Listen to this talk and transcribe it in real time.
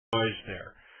noise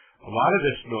there. A lot of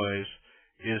this noise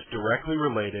is directly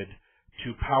related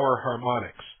to power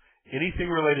harmonics. Anything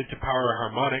related to power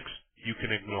harmonics, you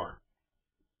can ignore.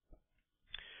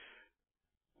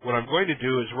 What I'm going to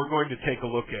do is we're going to take a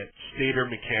look at stator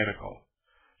mechanical.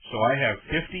 So I have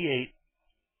 58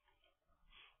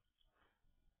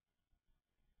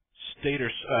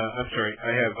 stator,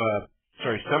 I have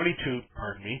 72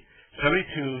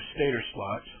 stator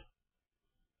slots.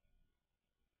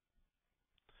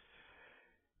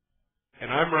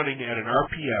 And I'm running at an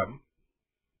RPM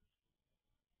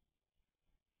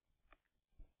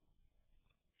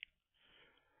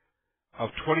of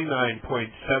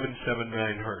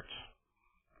 29.779 hertz.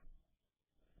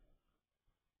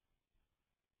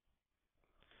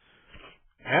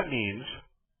 That means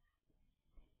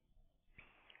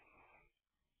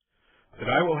that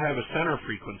I will have a center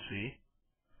frequency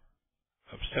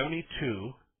of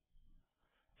 72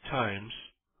 times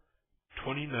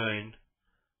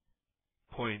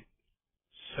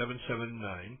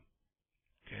 29.779,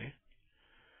 okay,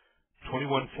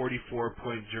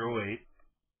 2144.08.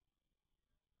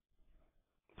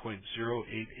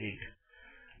 0.088.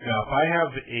 Now, if I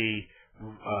have a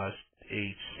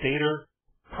stator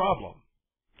problem,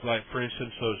 like for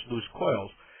instance those loose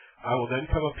coils, I will then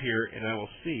come up here and I will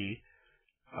see,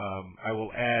 I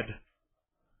will add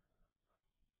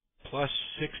plus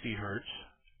 60 hertz,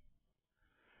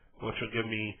 which will give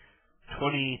me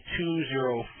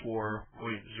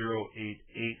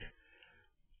 2204.088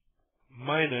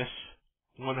 minus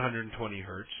 120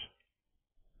 hertz,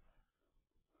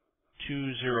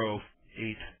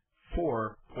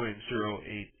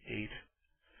 2084.088.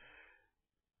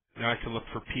 Now I can look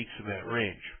for peaks in that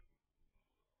range.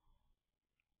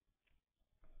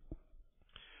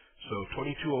 So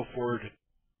 2204 to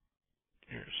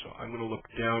here. So I'm going to look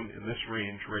down in this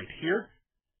range right here.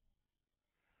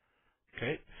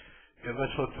 Okay. And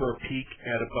let's look for a peak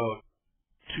at about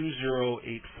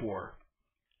 2084.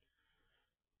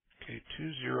 Okay,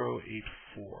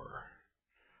 2084.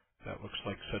 That looks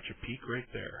like such a peak right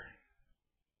there.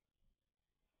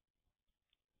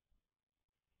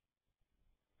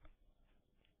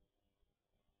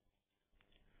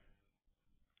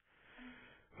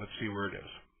 Let's see where it is.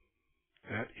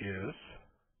 That is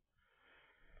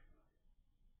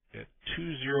at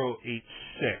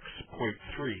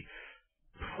 2086.3.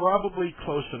 Probably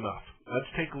close enough.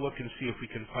 Let's take a look and see if we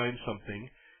can find something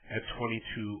at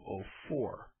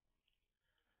 2204,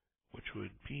 which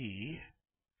would be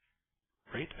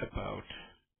right about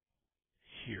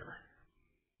here.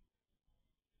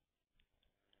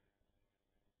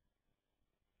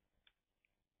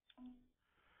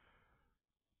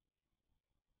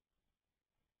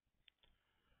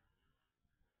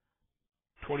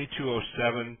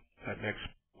 $22.07, that next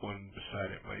one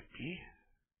beside it might be.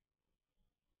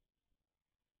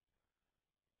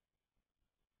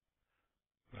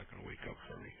 Not going to wake up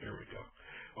for me. There we go.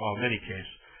 Well, in any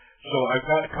case, so I've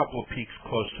got a couple of peaks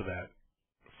close to that.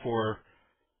 For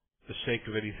the sake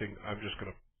of anything, I'm just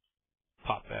going to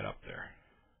pop that up there.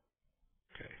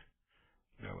 Okay.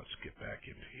 Now let's get back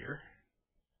into here.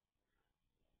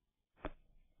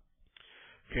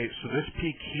 Okay, so this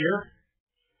peak here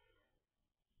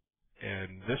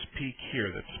and this peak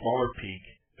here, that smaller peak,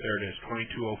 there it is,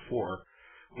 2204,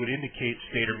 would indicate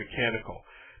stator mechanical.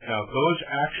 Now, those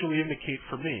actually indicate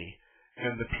for me,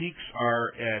 and the peaks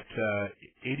are at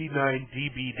 89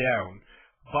 dB down,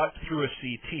 but through a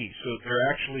CT, so they're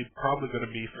actually probably going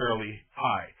to be fairly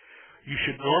high. You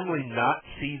should normally not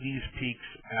see these peaks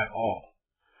at all.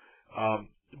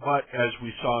 But as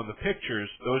we saw in the pictures,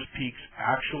 those peaks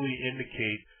actually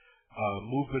indicate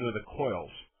movement of the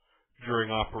coils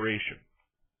during operation.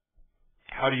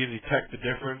 How do you detect the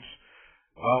difference?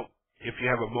 Well, if you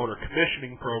have a motor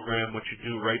commissioning program, what you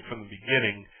do right from the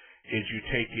beginning is you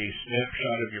take a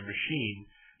snapshot of your machine,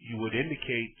 you would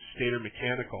indicate stator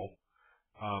mechanical,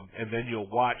 and then you'll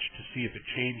watch to see if it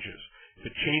changes. If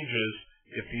it changes,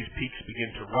 if these peaks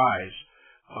begin to rise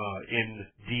in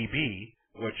dB,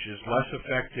 which is less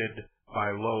affected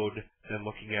by load than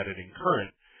looking at it in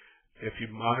current, if you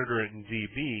monitor it in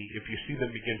dB, if you see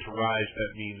them begin to rise,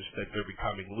 that means that they're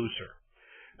becoming looser.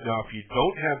 Now, if you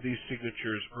don't have these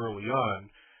signatures early on,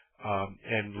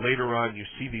 and later on you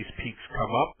see these peaks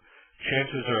come up,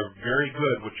 chances are very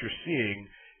good what you're seeing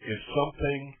is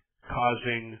something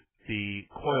causing the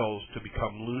coils to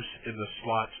become loose in the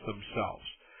slots themselves.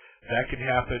 That can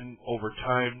happen over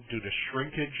time due to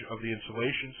shrinkage of the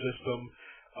insulation system,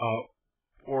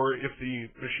 or if the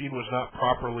machine was not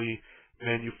properly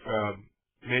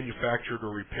manufactured or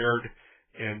repaired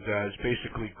and is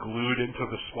basically glued into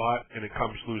the slot and it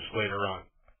comes loose later on.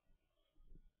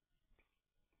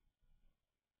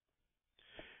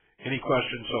 Any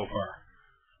questions so far?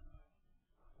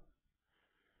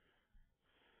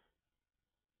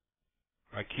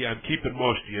 I'm keeping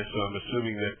most of you, so I'm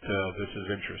assuming that this is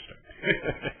interesting.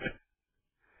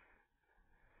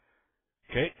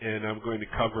 Okay, and I'm going to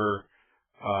cover,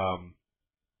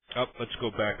 let's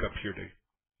go back up here to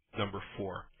number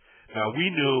 4. Now, we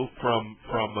knew from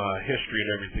history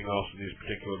and everything else in these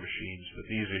particular machines that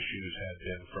these issues had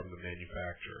been from the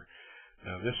manufacturer.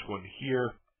 Now, this one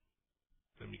here,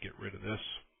 let me get rid of this.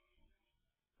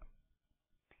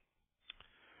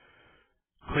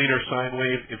 Cleaner sine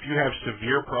wave. If you have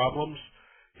severe problems,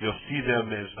 you'll see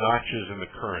them as notches in the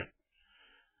current.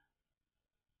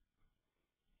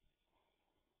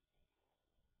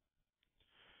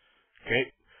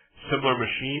 Okay, similar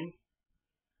machine,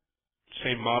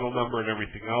 same model number and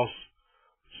everything else.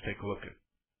 Let's take a look at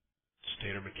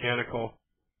stator mechanical.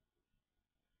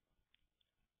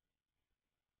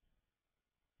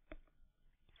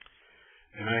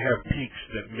 And I have peaks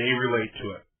that may relate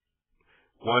to it.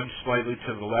 One slightly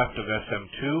to the left of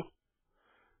SM2,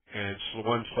 and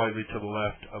one slightly to the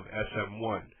left of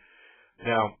SM1.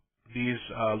 Now, these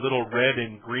little red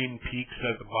and green peaks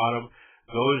at the bottom,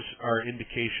 those are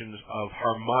indications of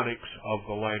harmonics of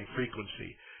the line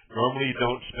frequency. Normally, you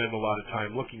don't spend a lot of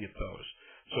time looking at those.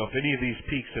 So if any of these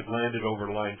peaks had landed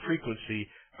over line frequency,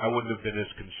 I wouldn't have been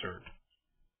as concerned.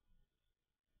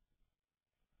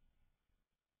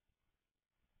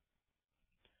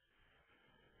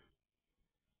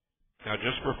 Now,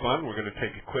 just for fun, we're going to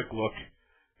take a quick look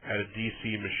at a DC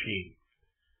machine.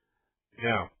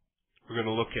 Now, we're going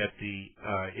to look at the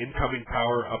incoming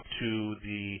power up to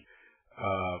the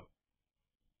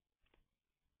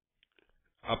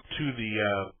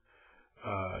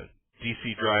DC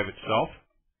drive itself.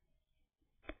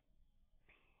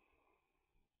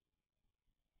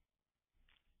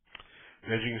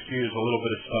 And as you can see, there's a little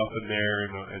bit of stuff in there,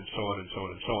 and so on and so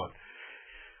on and so on.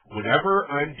 Whenever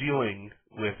I'm dealing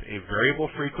with a variable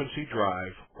frequency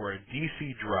drive or a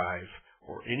DC drive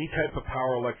or any type of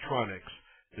power electronics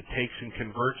that takes and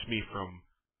converts me from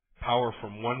power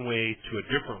from one way to a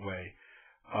different way,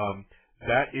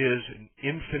 that is an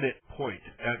infinite point.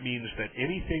 That means that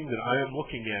anything that I am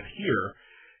looking at here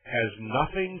has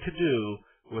nothing to do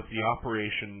with the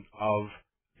operation of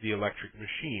the electric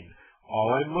machine.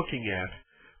 All I'm looking at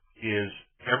is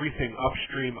everything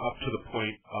upstream up to the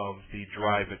point of the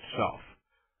drive itself.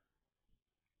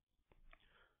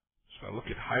 So I look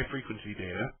at high frequency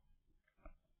data.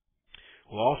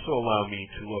 Will also allow me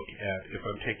to look at, if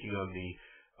I'm taking on the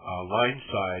line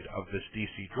side of this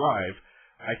DC drive,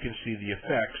 I can see the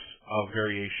effects of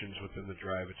variations within the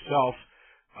drive itself.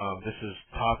 This is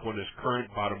top one is current,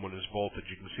 bottom one is voltage.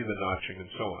 You can see the notching and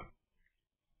so on.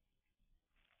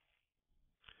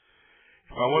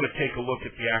 If I want to take a look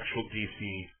at the actual DC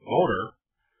motor,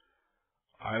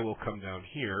 I will come down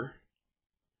here,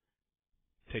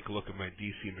 take a look at my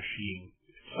DC machine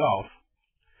itself.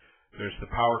 There's the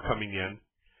power coming in,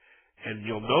 and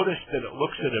you'll notice that it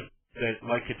looks at it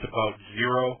like it's about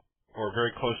 0 or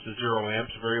very close to 0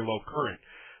 amps, very low current.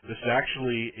 This is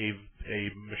actually a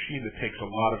machine that takes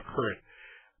a lot of current.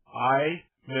 I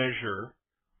measure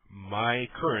my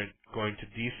current going to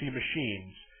DC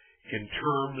machines in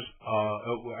terms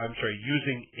of,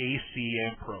 using AC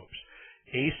amp probes.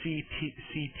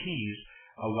 ACTs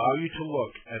allow you to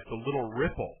look at the little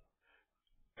ripple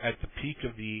at the peak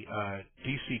of the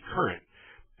DC current,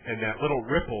 and that little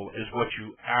ripple is what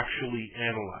you actually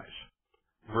analyze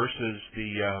versus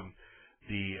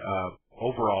the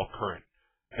overall current.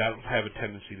 That will have a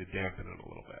tendency to dampen it a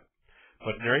little bit.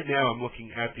 But right now I'm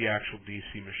looking at the actual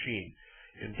DC machine.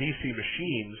 In DC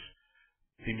machines,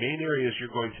 the main areas you're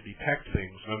going to detect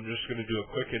things, and I'm just going to do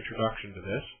a quick introduction to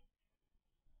this.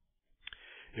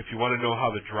 If you want to know how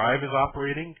the drive is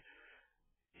operating,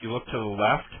 you look to the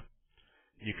left.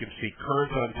 You can see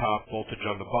current on top, voltage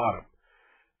on the bottom.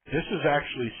 This is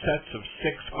actually sets of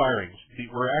 6 firings.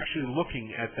 We're actually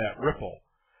looking at that ripple.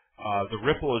 The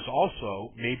ripple is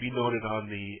also maybe noted on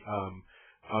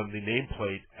the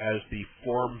nameplate as the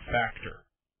form factor.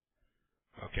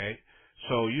 Okay,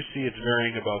 so you see it's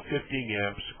varying about 15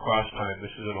 amps across time.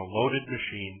 This is in a loaded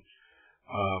machine.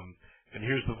 And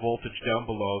here's the voltage down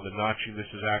below. The notching. This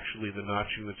is actually the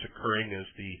notching that's occurring as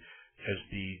the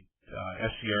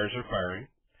SCRs are firing.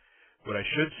 What I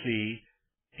should see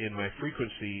in my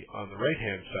frequency on the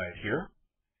right-hand side here